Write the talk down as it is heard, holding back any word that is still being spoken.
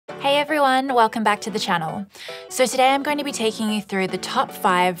Hey everyone, welcome back to the channel. So today I'm going to be taking you through the top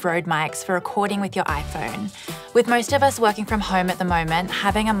 5 Rode mics for recording with your iPhone. With most of us working from home at the moment,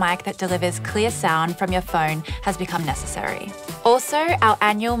 having a mic that delivers clear sound from your phone has become necessary. Also, our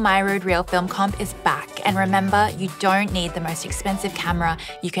annual My Rode Real Film Comp is back, and remember, you don't need the most expensive camera,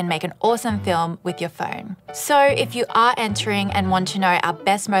 you can make an awesome film with your phone. So if you are entering and want to know our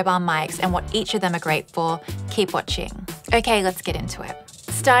best mobile mics and what each of them are great for, keep watching. Okay, let's get into it.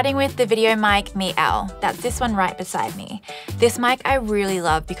 Starting with the VideoMic Me-L, that's this one right beside me. This mic I really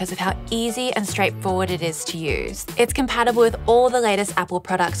love because of how easy and straightforward it is to use. It's compatible with all the latest Apple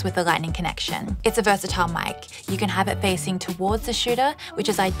products with the Lightning connection. It's a versatile mic. You can have it facing towards the shooter, which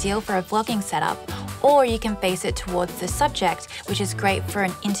is ideal for a vlogging setup, or you can face it towards the subject, which is great for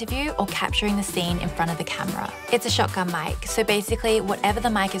an interview or capturing the scene in front of the camera. It's a shotgun mic, so basically whatever the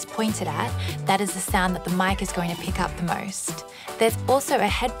mic is pointed at, that is the sound that the mic is going to pick up the most. There's also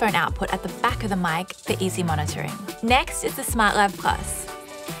a headphone output at the back of the mic for easy monitoring. Next is the smartLav Plus.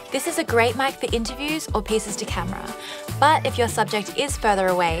 This is a great mic for interviews or pieces to camera, but if your subject is further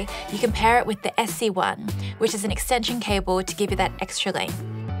away, you can pair it with the SC1, which is an extension cable to give you that extra length.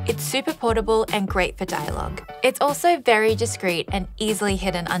 It's super portable and great for dialogue. It's also very discreet and easily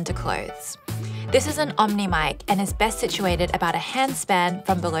hidden under clothes. This is an Omni mic and is best situated about a hand span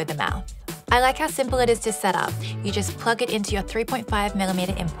from below the mouth. I like how simple it is to set up. You just plug it into your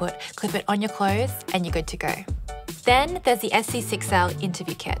 3.5mm input, clip it on your clothes, and you're good to go. Then there's the SC6L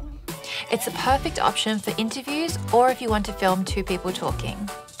interview kit. It's a perfect option for interviews or if you want to film 2 people talking.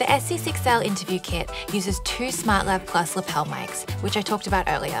 The SC6L interview kit uses 2 smartLav Plus lapel mics, which I talked about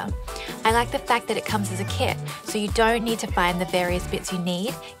earlier. I like the fact that it comes as a kit, so you don't need to find the various bits you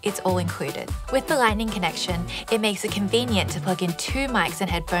need, it's all included. With the Lightning connection, it makes it convenient to plug in 2 mics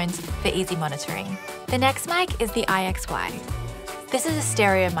and headphones for easy monitoring. The next mic is the iXY. This is a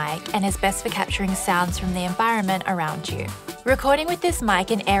stereo mic and is best for capturing sounds from the environment around you. Recording with this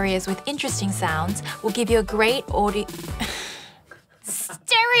mic in areas with interesting sounds will give you a great audio...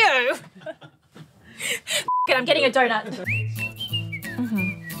 Stereo! I'm getting a donut.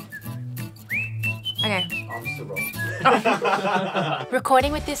 Okay. I'm still wrong.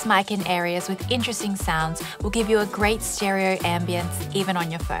 Recording with this mic in areas with interesting sounds will give you a great stereo ambience even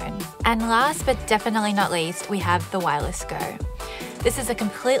on your phone. And last but definitely not least, we have the Wireless Go. This is a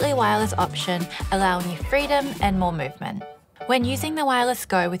completely wireless option, allowing you freedom and more movement. When using the Wireless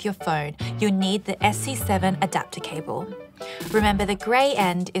Go with your phone, you'll need the SC7 adapter cable. Remember, the grey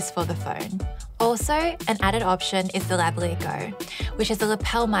end is for the phone. Also, an added option is the Lavalier Go, which is a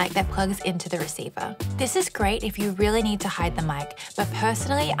lapel mic that plugs into the receiver. This is great if you really need to hide the mic, but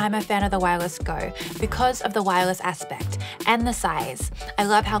personally, I'm a fan of the Wireless Go because of the wireless aspect and the size. I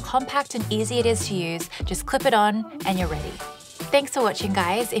love how compact and easy it is to use. Just clip it on and you're ready. Thanks for watching,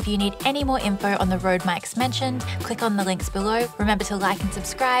 guys. If you need any more info on the Rode mics mentioned, click on the links below. Remember to like and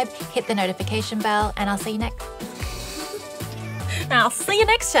subscribe, hit the notification bell, and I'll see you next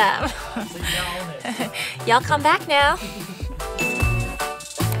time. Y'all come back now.